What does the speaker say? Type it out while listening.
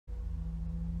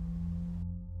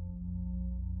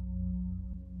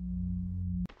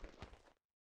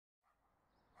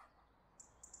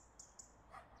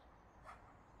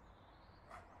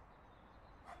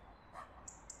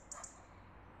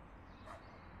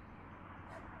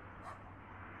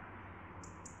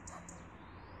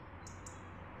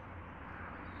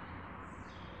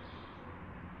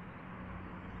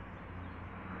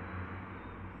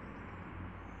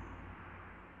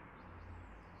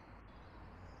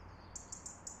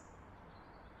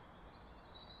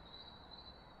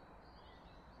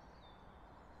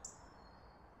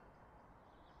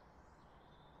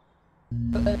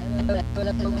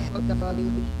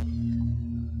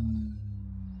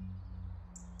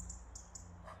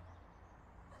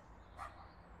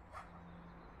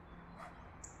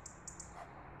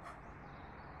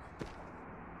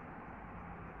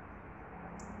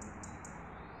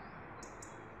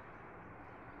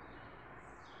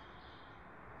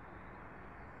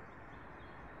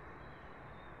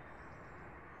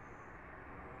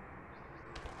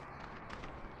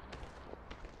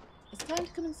It's time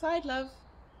to come inside, love.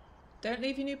 Don't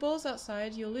leave your new balls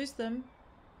outside, you'll lose them.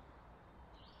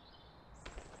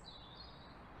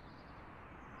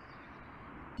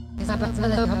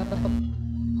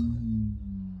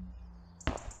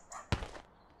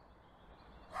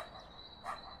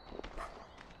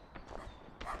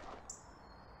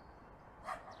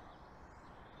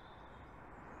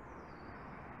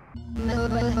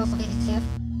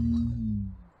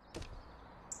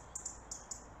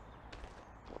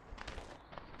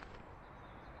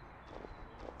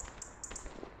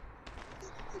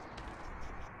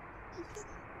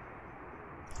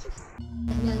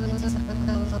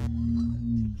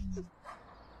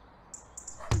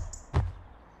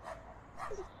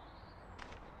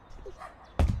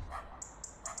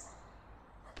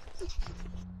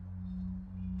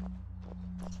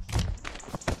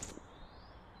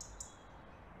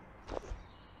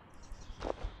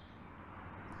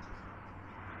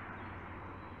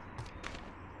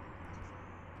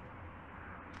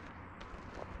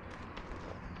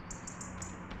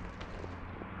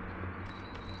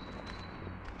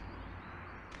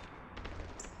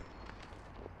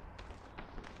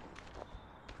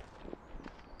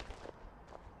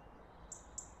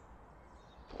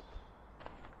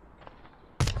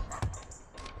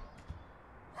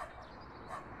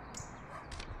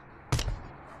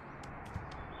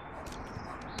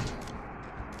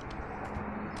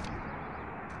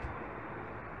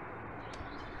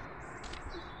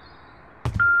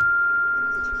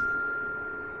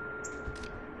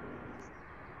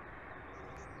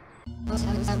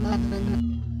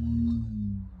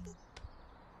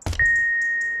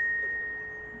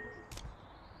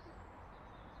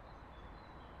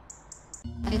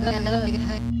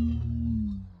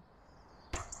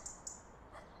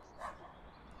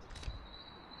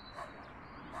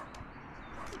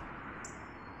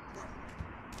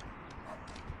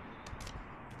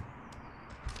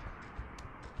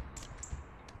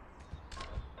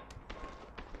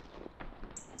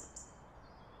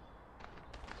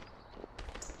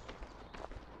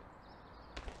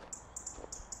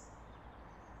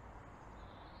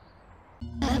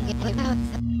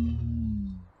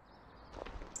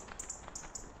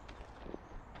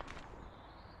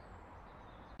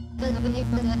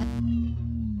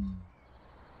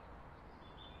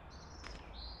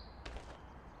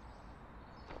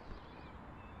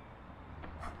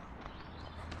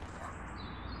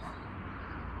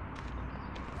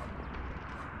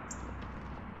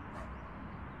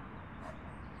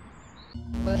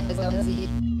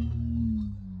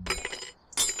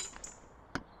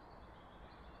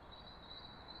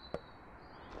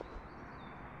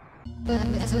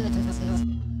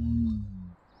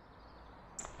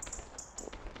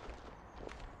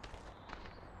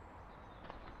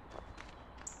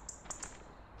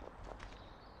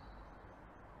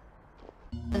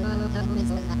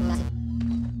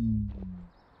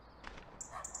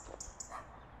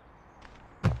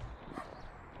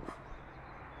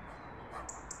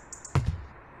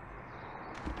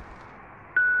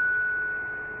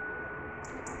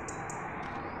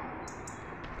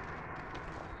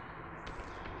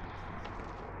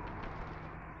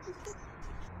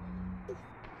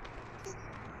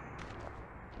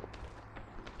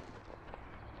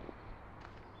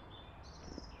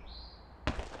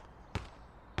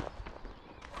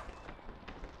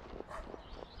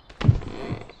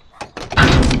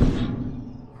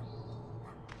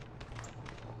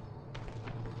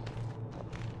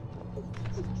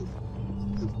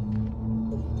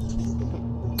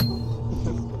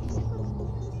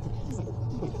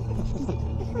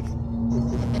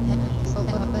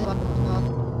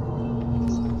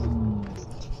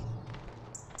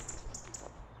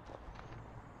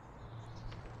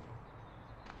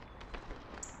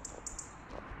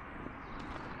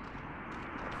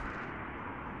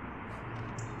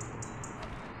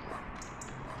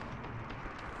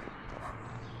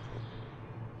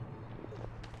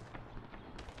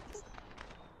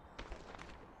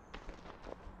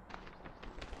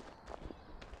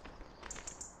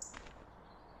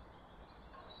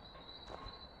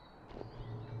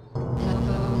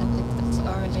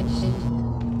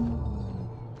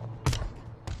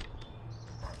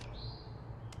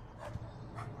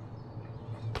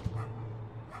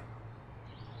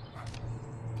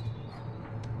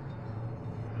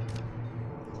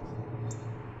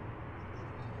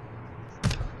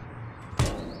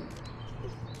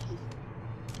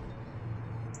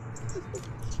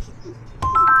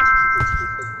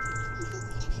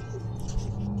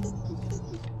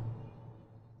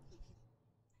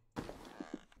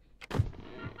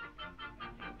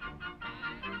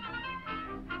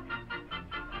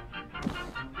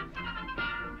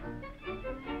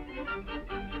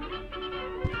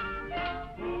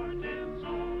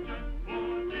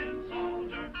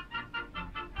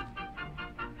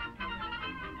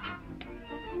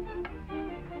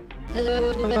 It's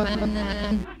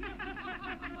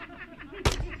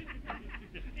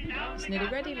nearly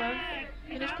ready, love.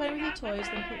 Finish playing with your toys,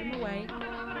 then put them away.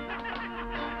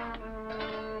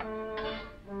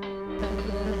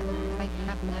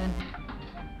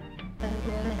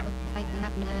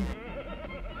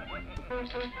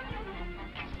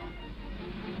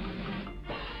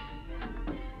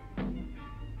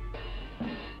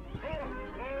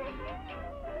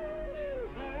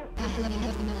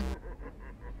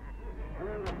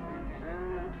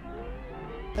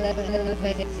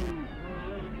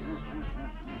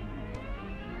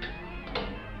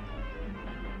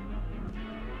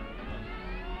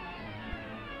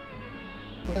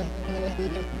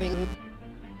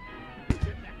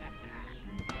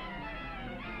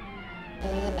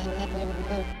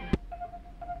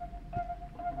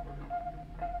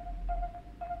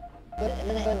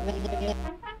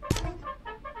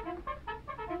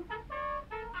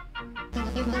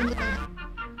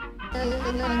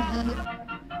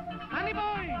 Honey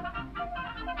boy!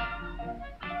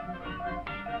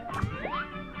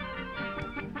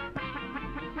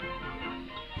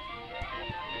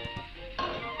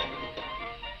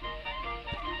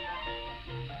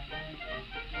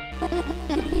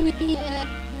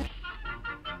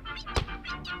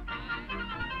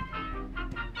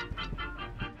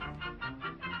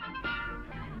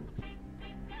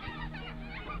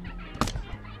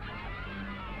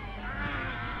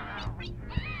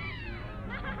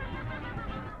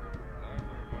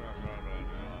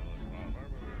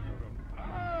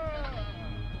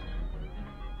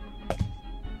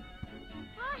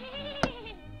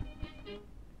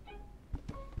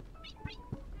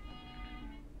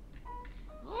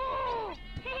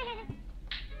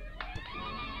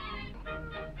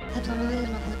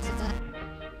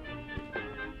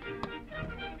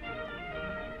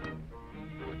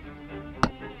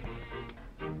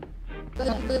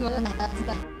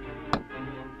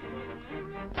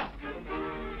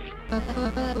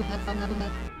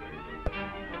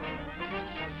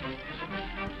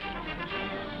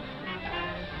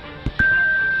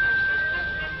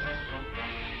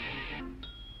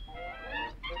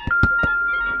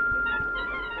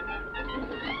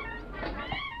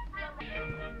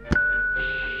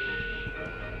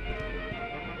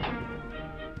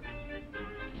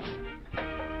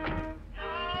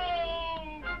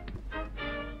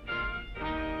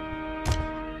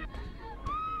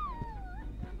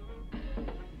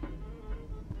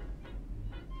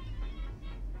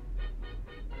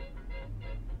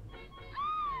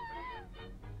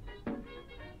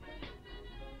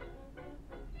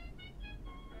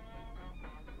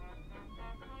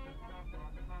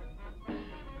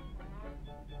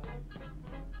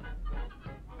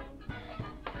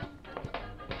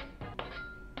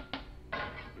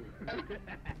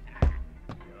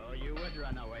 Oh, you would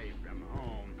run away from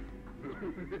home.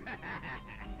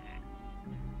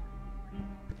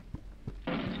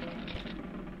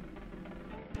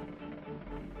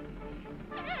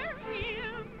 Spare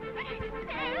him!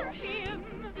 Spare him!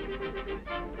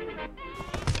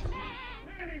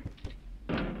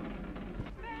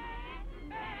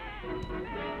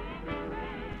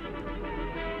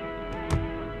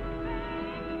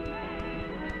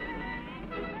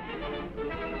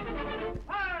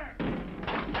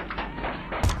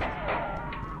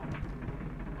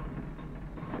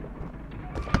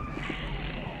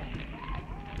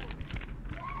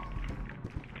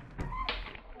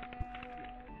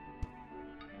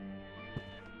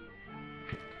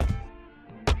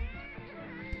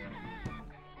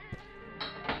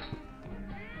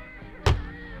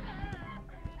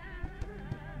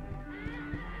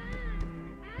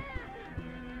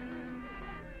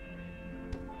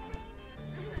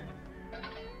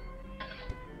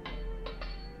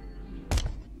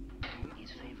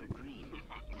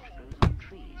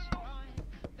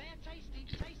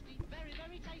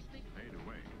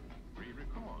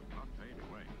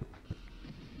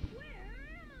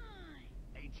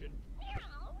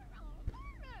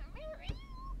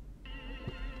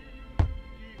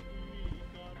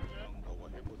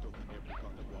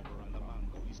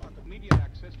 Immediate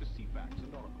access to CFAX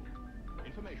and Oracle.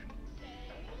 Information.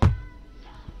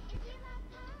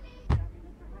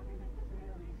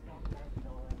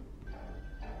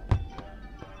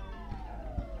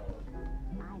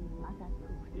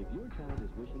 If your child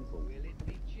is wishing for... Will it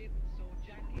be chips or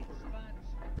jackets, Spats?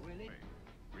 Will it?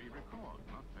 Re-record,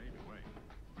 not fade away.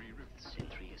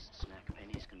 Centriest snack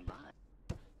pennies can buy.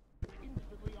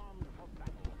 Instantly armed for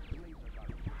battle. Laser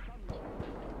gun.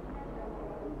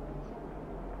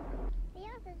 The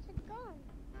others are gone.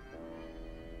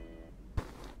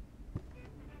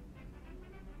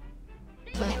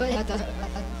 Sensational,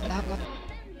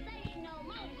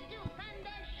 most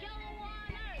stupendous show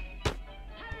on earth.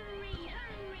 Hurry,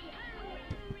 hurry, hurry,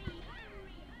 hurry,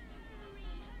 hurry,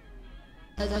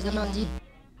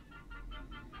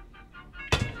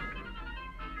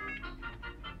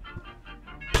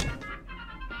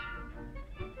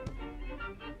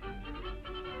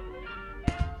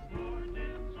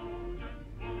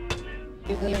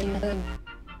 hurry.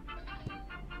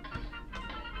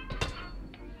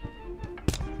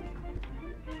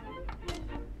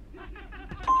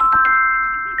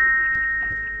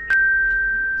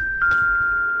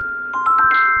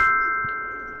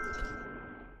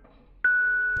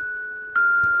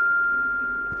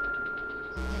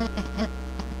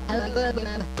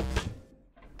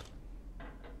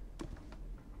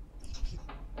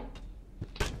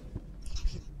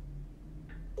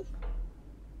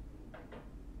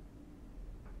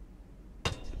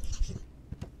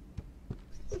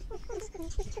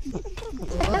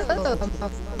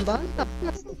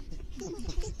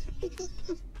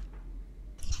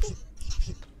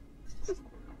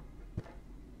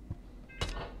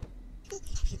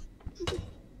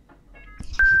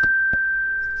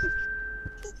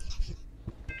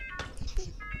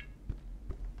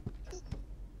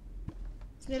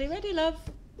 It's nearly ready, love.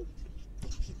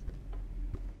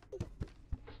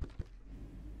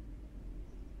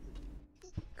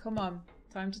 Come on,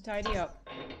 time to tidy up.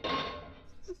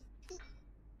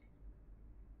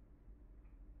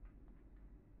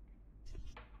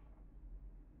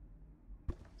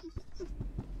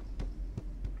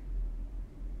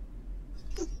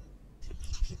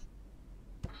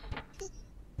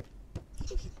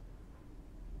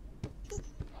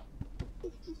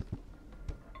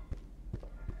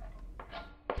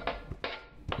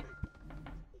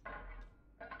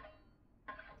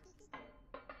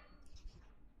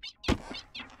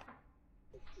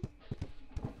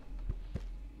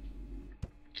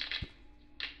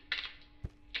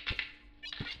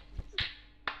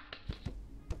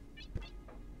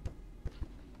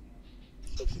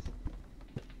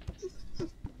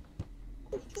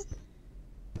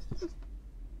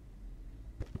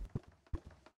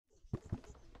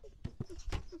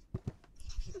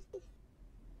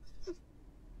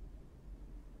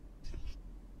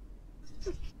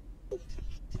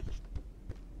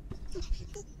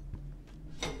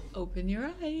 Open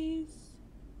your eyes.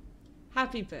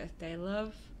 Happy birthday,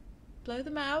 love. Blow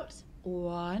them out.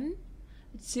 1,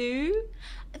 2,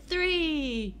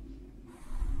 3.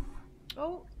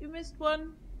 Oh, you missed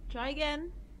one. Try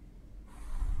again.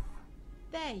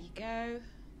 There you go.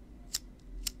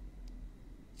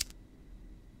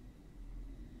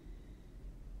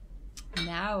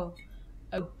 Now,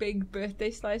 a big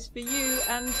birthday slice for you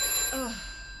and...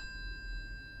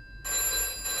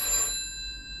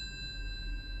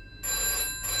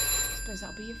 Suppose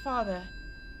that'll be your father.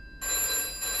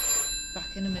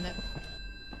 Back in a minute.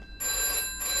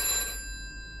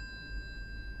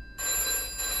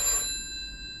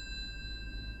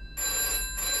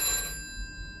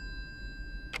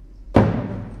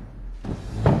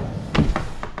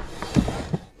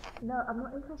 No, I'm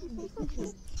not interested in this.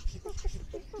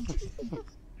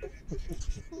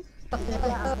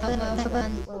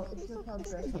 Well, it's your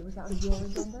child's birthday. Was that on your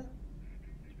agenda?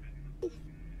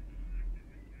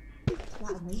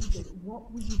 That amazing.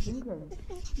 What were you thinking?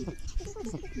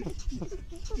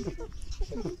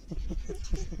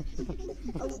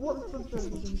 Oh, what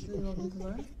responsibility did you really want me to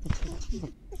learn?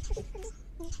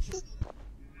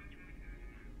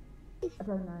 I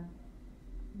don't know.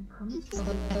 You promised me.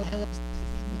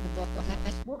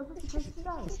 What was I supposed to say?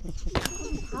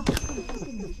 How could you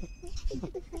fucking...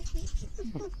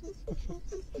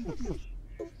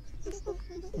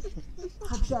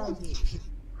 How dare you?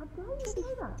 How dare you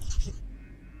say that?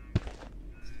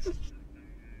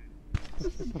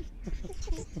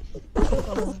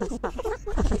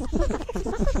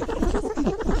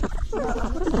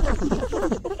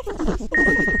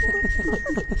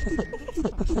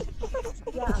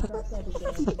 Yeah, I'm not dead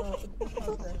again. Well, it's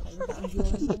my child's birthday. Was that on your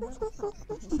agenda?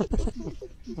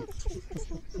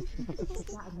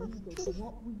 That amazing.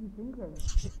 What were you thinking?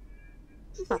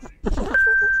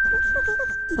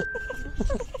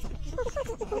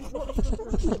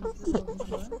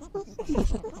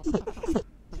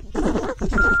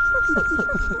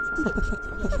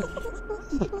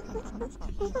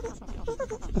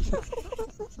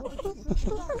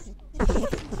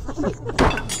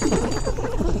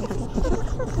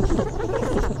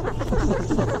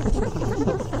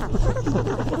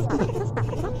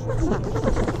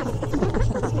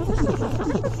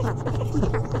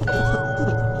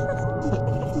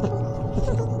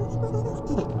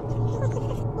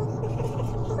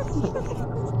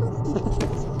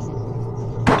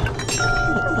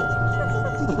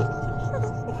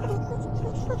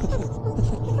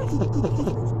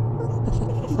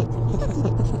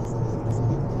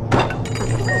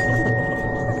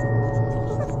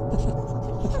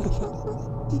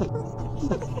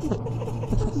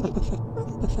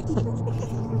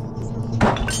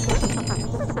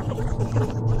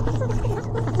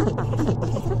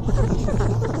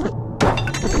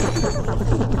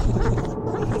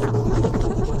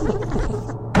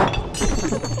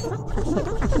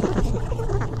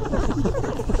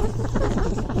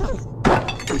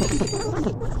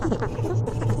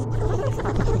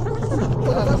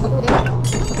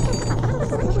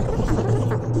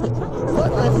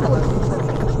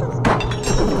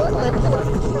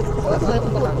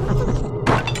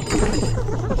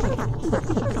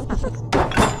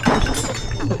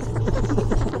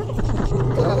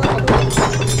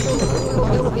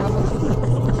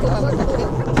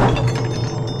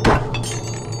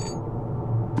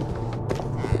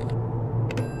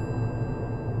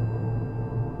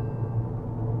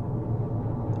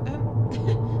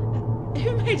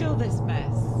 Who made all this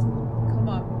mess? Come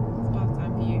on, it's bath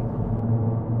time for you.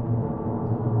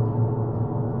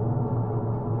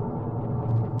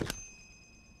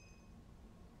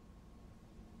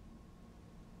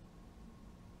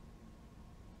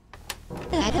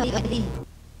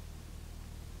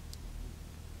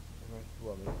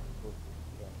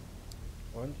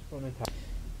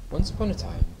 Once upon a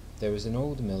time, there was an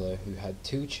old miller who had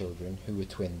 2 children who were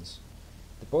twins.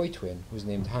 The boy twin was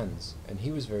named Hans, and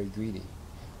he was very greedy.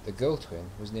 The girl twin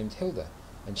was named Hilda,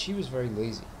 and she was very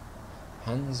lazy.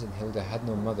 Hans and Hilda had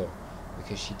no mother,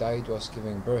 because she died whilst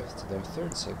giving birth to their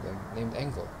 3rd sibling named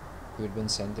Engel, who had been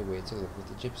sent away to live with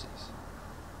the gypsies.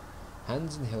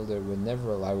 Hans and Hilda were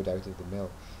never allowed out of the mill,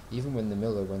 even when the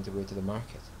miller went away to the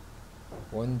market.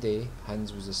 One day,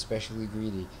 Hans was especially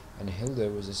greedy, and Hilda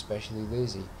was especially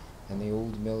lazy, and the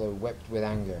old miller wept with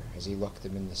anger as he locked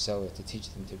them in the cellar to teach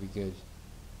them to be good.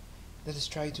 "Let us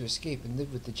try to escape and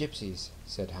live with the gypsies,"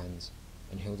 said Hans,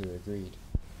 and Hilda agreed.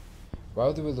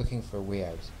 While they were looking for a way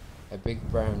out, a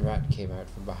big brown rat came out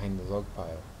from behind the log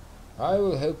pile. "I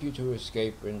will help you to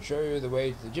escape and show you the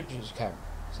way to the gypsies' camp,"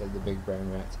 said the big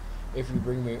brown rat, "if you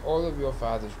bring me all of your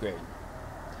father's grain."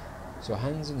 So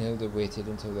Hans and Hilda waited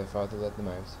until their father let them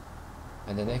out,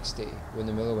 and the next day, when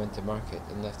the miller went to market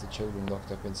and left the children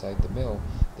locked up inside the mill,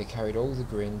 they carried all the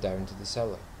grain down to the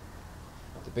cellar.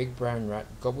 The big brown rat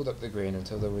gobbled up the grain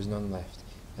until there was none left,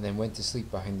 and then went to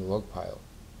sleep behind the log pile.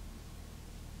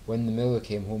 When the miller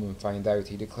came home and found out,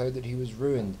 he declared that he was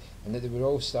ruined, and that they would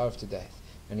all starve to death,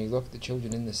 and he locked the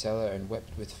children in the cellar and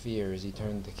wept with fear as he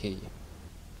turned the key.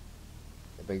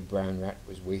 The big brown rat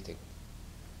was waiting.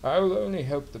 "I will only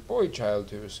help the boy child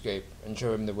to escape, and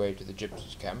show him the way to the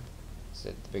gypsies' camp,"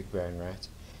 said the big brown rat,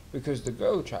 "because the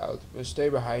girl child will stay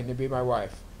behind and be my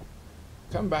wife.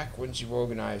 Come back once you've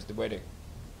organized the wedding."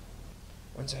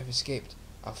 "Once I've escaped,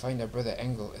 I'll find our brother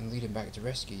Engel and lead him back to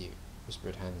rescue you,"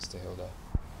 whispered Hans to Hilda.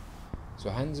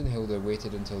 So Hans and Hilda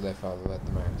waited until their father let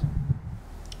them out.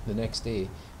 The next day,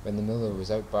 when the miller was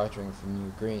out bartering for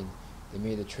new grain, they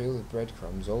made a trail of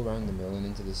breadcrumbs all round the mill and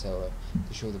into the cellar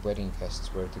to show the wedding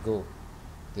guests where to go.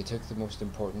 They took the most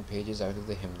important pages out of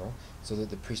the hymnal so that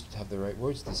the priest would have the right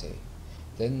words to say.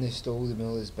 Then they stole the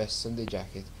miller's best Sunday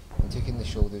jacket and took in the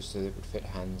shoulders so that it would fit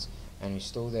Hans, and he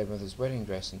stole their mother's wedding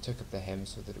dress and took up the hem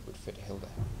so that it would fit Hilda.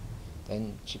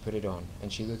 Then she put it on,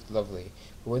 and she looked lovely,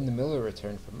 but when the miller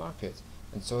returned from market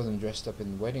and saw them dressed up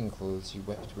in wedding clothes, he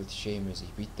wept with shame as he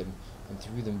beat them and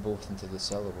threw them both into the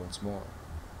cellar once more.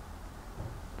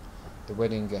 The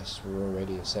wedding guests were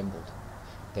already assembled.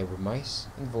 There were mice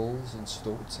and voles and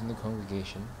stoats in the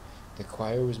congregation. The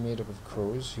choir was made up of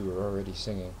crows who were already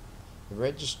singing. The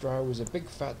registrar was a big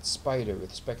fat spider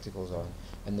with spectacles on,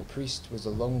 and the priest was a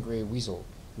long grey weasel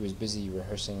who was busy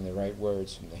rehearsing the right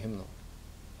words from the hymnal.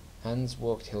 Hans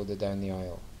walked Hilda down the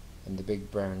aisle, and the big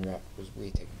brown rat was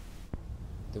waiting.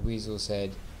 The weasel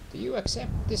said, "Do you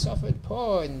accept this offered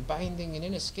paw in binding and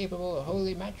inescapable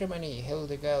holy matrimony,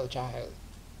 Hilda girl child?"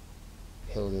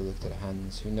 Hilda looked at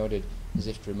Hans, who nodded as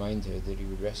if to remind her that he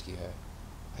would rescue her.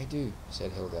 "I do,"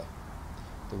 said Hilda.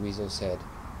 The weasel said,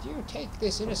 "Do you take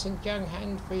this innocent young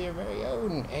hand for your very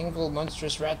own, Engel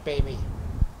monstrous rat baby?"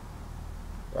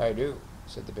 "I do,"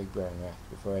 said the big brown rat,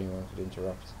 before anyone could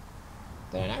interrupt.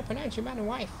 "Then I pronounce you man and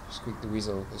wife," squeaked the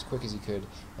weasel as quick as he could,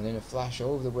 and in a flash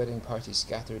all of the wedding party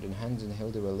scattered, and Hans and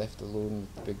Hilda were left alone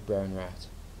with the big brown rat.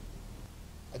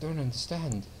 "I don't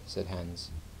understand," said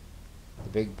Hans. The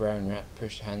big brown rat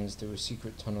pushed Hans through a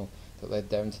secret tunnel that led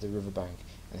down to the riverbank,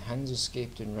 and Hans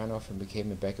escaped and ran off and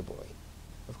became a beggar boy.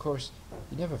 Of course,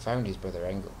 he never found his brother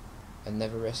Engel, and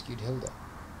never rescued Hilda.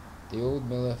 The old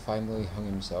miller finally hung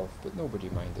himself, but nobody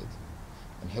minded.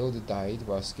 and Hilda died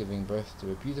whilst giving birth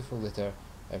to a beautiful litter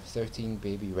of 13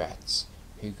 baby rats,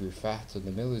 who grew fat on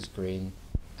the miller's grain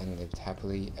and lived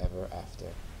happily ever after.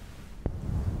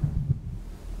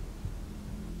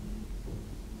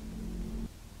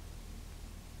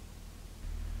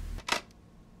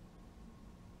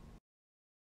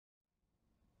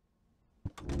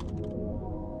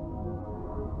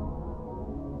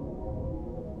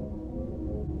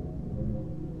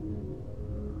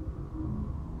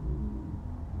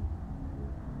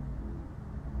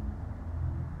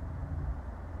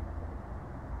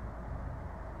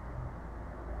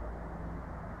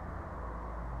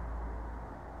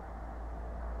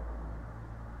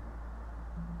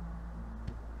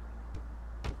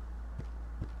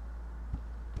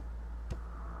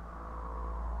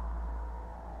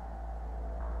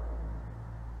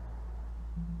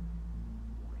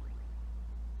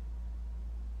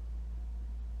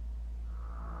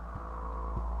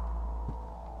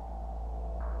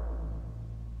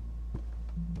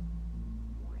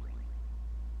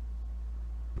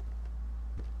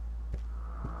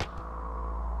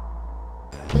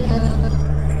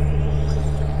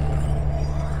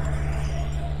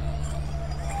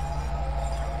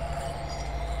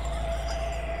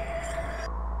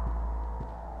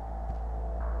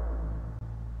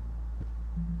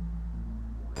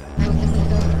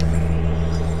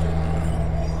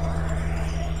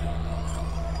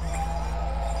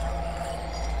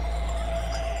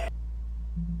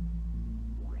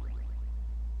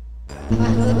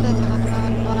 Thank you.